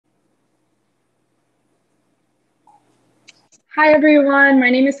Hi, everyone. My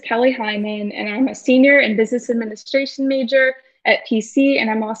name is Kelly Hyman, and I'm a senior and business administration major at PC,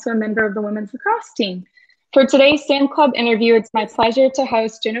 and I'm also a member of the women's lacrosse team. For today's SAM Club interview, it's my pleasure to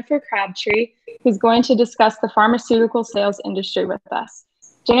host Jennifer Crabtree, who's going to discuss the pharmaceutical sales industry with us.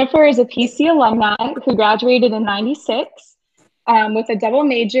 Jennifer is a PC alumni who graduated in '96 with a double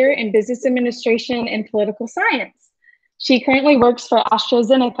major in business administration and political science. She currently works for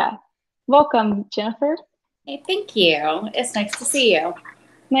AstraZeneca. Welcome, Jennifer. Hey, thank you. It's nice to see you.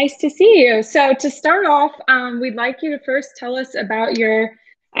 Nice to see you. So to start off, we'd like you to first tell us about your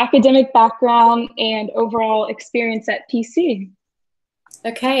academic background and overall experience at PC.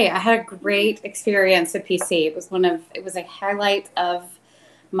 Okay, I had a great experience at PC. It was a highlight of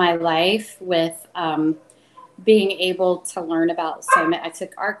my life with being able to learn about so many. I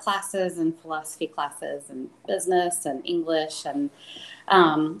took art classes and philosophy classes and business and English and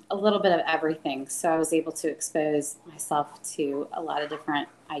a little bit of everything. So I was able to expose myself to a lot of different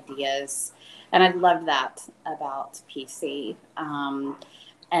ideas. And I loved that about PC.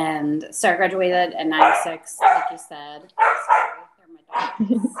 And so I graduated in '96, like you said. Sorry, they're my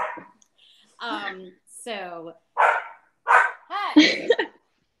dogs. So, hey.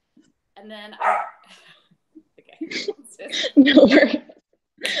 And then No worries.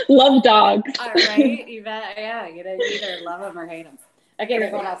 Love dogs. All right, you bet. Yeah, you either love them or hate them. Okay,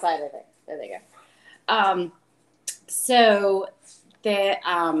 they're going outside, I think. There they go. So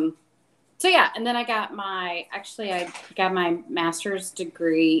yeah, and then I got my master's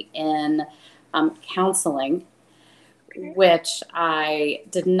degree in counseling, which I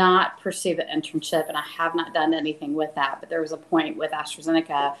did not pursue the internship, and I have not done anything with that. But there was a point with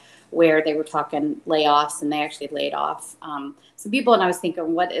AstraZeneca where they were talking layoffs, and they actually laid off some people, and I was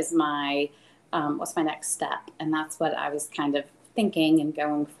thinking, what's my next step? And that's what I was kind of thinking and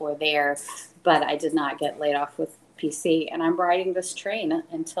going for there. But I did not get laid off with PC, and I'm riding this train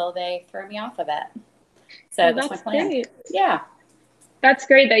until they throw me off of it. So that's my plan. Great. Yeah. That's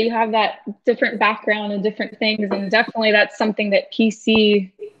great that you have that different background and different things, and definitely that's something that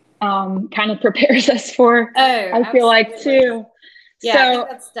PC kind of prepares us for. I feel like too. Yeah, I think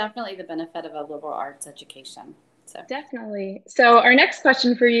that's definitely the benefit of a liberal arts education. So. Definitely. So our next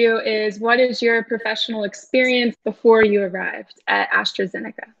question for you is, what is your professional experience before you arrived at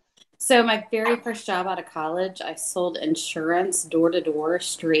AstraZeneca? So my very first job out of college, I sold insurance door-to-door,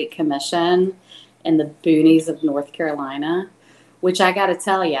 straight commission in the boonies of North Carolina, which I got to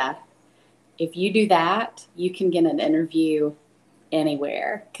tell you, if you do that, you can get an interview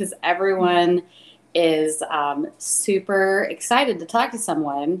anywhere because everyone is super excited to talk to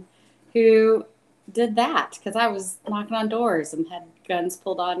someone who did that, because I was knocking on doors and had guns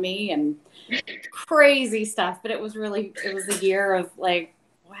pulled on me and crazy stuff. But it was a year of like,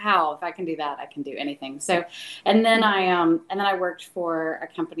 wow, if I can do that, I can do anything. So, and then I worked for a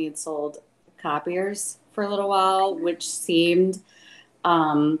company that sold copiers for a little while, which seemed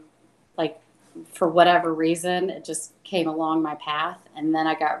like, for whatever reason, it just came along my path. And then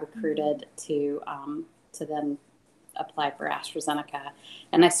I got recruited to then apply for AstraZeneca,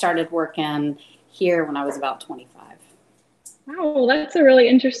 and I started working here when I was about 25. Wow, well, that's a really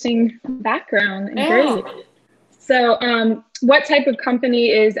interesting background and great. So what type of company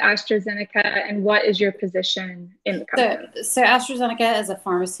is AstraZeneca, and what is your position in the company? So AstraZeneca is a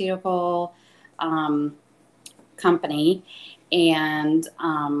pharmaceutical company, and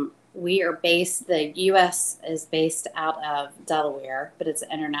the U.S. is based out of Delaware, but it's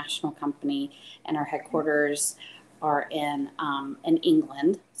an international company, and our headquarters are in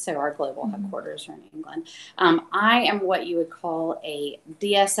England. So our global headquarters are in England. I am what you would call a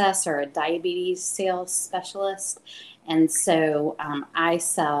DSS, or a diabetes sales specialist. And so I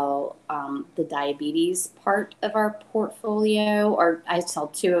sell the diabetes part of our portfolio, or I sell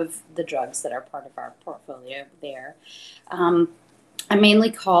two of the drugs that are part of our portfolio there. I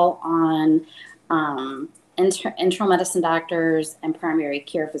mainly call on internal medicine doctors and primary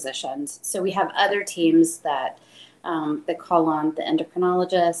care physicians. So we have other teams that call on the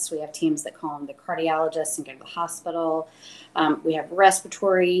endocrinologists. We have teams that call on the cardiologists and go to the hospital. We have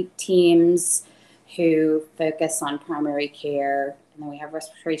respiratory teams who focus on primary care. And then we have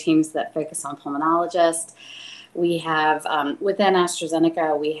respiratory teams that focus on pulmonologists. We have, within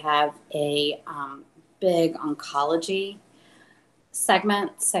AstraZeneca, we have a big oncology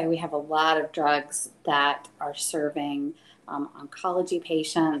segment. So we have a lot of drugs that are serving oncology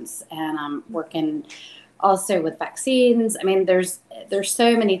patients, and I'm working also with vaccines. I mean, there's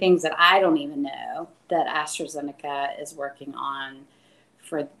so many things that I don't even know that AstraZeneca is working on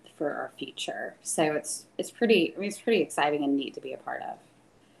for our future. So it's pretty exciting and neat to be a part of.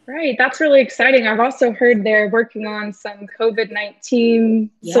 Right. That's really exciting. I've also heard they're working on some COVID-19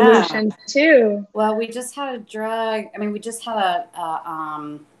 Yeah. solutions too. Well, we just had a we just had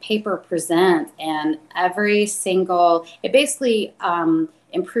a paper present, and it basically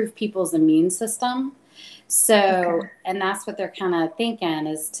improved people's immune system. So, Okay. and that's what they're kind of thinking,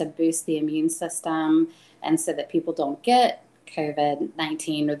 is to boost the immune system, and so that people don't get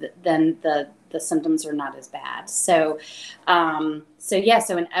COVID-19, or then the symptoms are not as bad. So,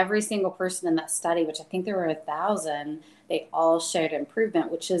 so in every single person in that study, which I think there were 1,000, they all showed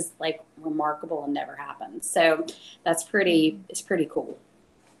improvement, which is like remarkable and never happens. So it's pretty cool.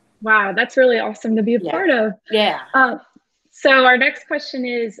 Wow, that's really awesome to be a Yeah. part of. Yeah. So our next question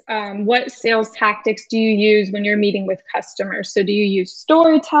is, what sales tactics do you use when you're meeting with customers? So do you use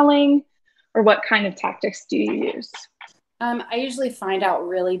storytelling, or what kind of tactics do you use? I usually find out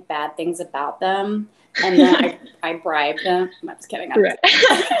really bad things about them, and then I bribe them. I'm just kidding. Right.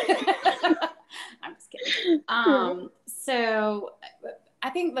 I'm just kidding. Right. So I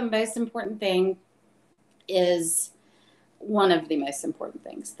think the most important thing is one of the most important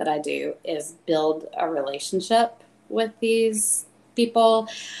things that I do is build a relationship with these people.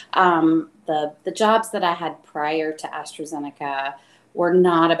 The jobs that I had prior to AstraZeneca were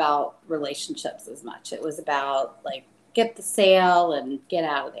not about relationships as much. It was about like get the sale and get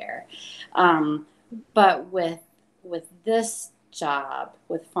out of there. But with this job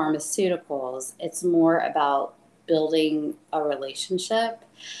with pharmaceuticals, it's more about building a relationship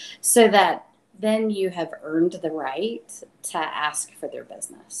so that then you have earned the right to ask for their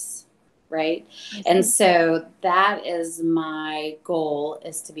business, right? And so that is my goal,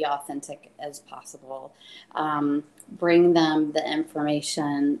 is to be authentic as possible. Bring them the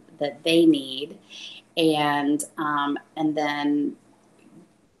information that they need, and then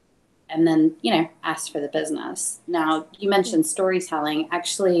ask for the business. Now, you mentioned storytelling.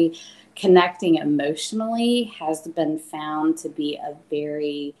 Actually, connecting emotionally has been found to be a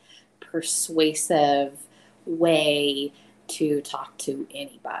very persuasive way to talk to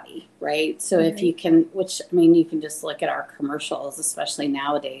anybody, right? So if you can, you can just look at our commercials, especially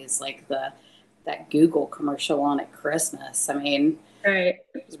nowadays, like that Google commercial on at Christmas. Right.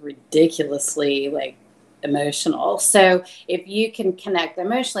 It's ridiculously like emotional. So if you can connect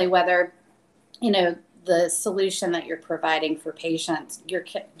emotionally, whether the solution that you're providing for patients,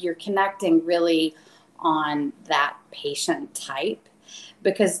 you're connecting really on that patient type,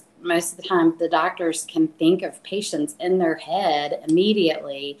 because most of the time the doctors can think of patients in their head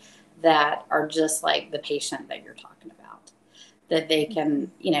immediately that are just like the patient that you're talking about, that they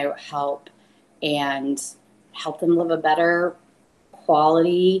can help, and help them live a better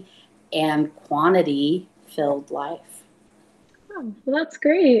quality and quantity filled life. Oh, well, that's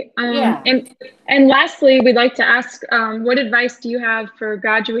great. Yeah. And lastly, we'd like to ask, what advice do you have for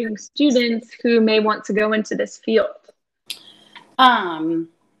graduating students who may want to go into this field?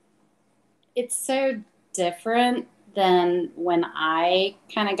 It's so different than when I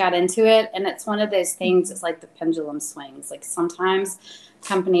kind of got into it. And it's one of those things, it's like the pendulum swings. Like sometimes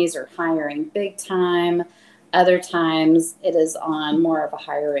companies are hiring big time, other times it is on more of a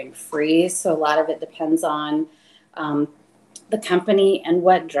hiring freeze. So a lot of it depends on the company and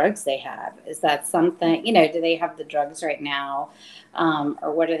what drugs they have. Is that something, do they have the drugs right now?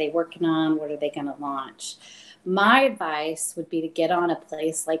 Or what are they working on? What are they going to launch? My advice would be to get on a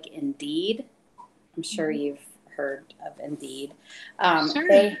place like Indeed. I'm sure you've heard of Indeed.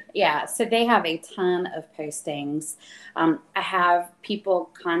 Sure. So they have a ton of postings. I have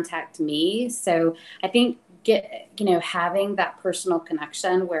people contact me. So I think having that personal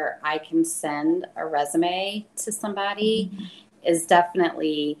connection where I can send a resume to somebody is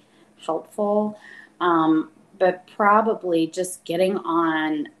definitely helpful. But probably just getting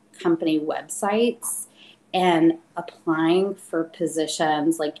on company websites and applying for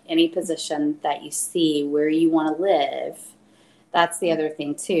positions, like any position that you see where you want to live. That's the other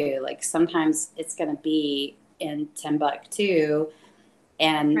thing too. Like sometimes it's going to be in Timbuktu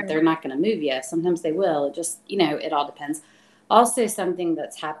and they're not going to move you. Sometimes they will. It just, it all depends. Also, something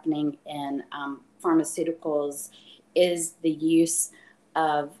that's happening in pharmaceuticals is the use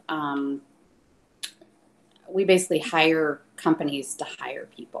of, we basically hire companies to hire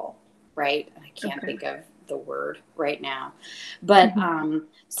people, right? I can't think of the word right now. But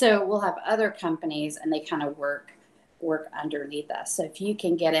so we'll have other companies and they kind of work underneath us. So if you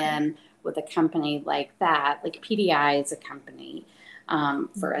can get in with a company like that, like PDI is a company,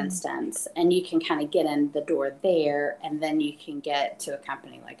 for instance, and you can kind of get in the door there, and then you can get to a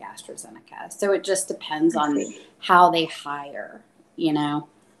company like AstraZeneca. So it just depends on how they hire,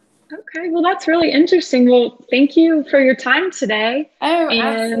 Okay, well, that's really interesting. Well, thank you for your time today. Oh, And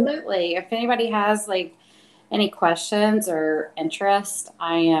absolutely. If anybody has like any questions or interest,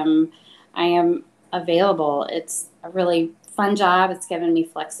 I am available. It's a really fun job. It's given me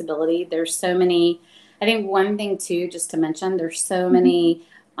flexibility. There's so many, I think one thing too, just to mention, there's so many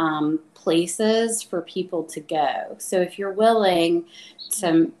places for people to go. So if you're willing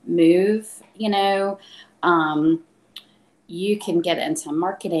to move, you can get into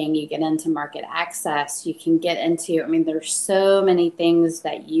marketing, you get into market access, you can get into, I mean, there's so many things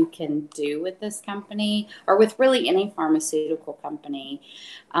that you can do with this company or with really any pharmaceutical company,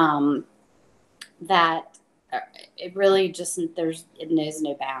 that it really just, it knows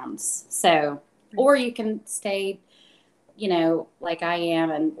no bounds. So, or you can stay, like I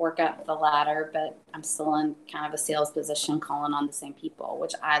am and work up the ladder, but I'm still in kind of a sales position calling on the same people,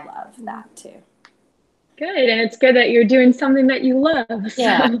 which I love that too. good. And it's good that you're doing something that you love.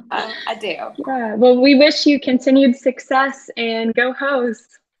 Yeah, So, I do. yeah. Well, we wish you continued success and go Hose.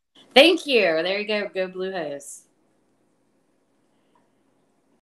 Thank you. There you go. Go Blue Hose.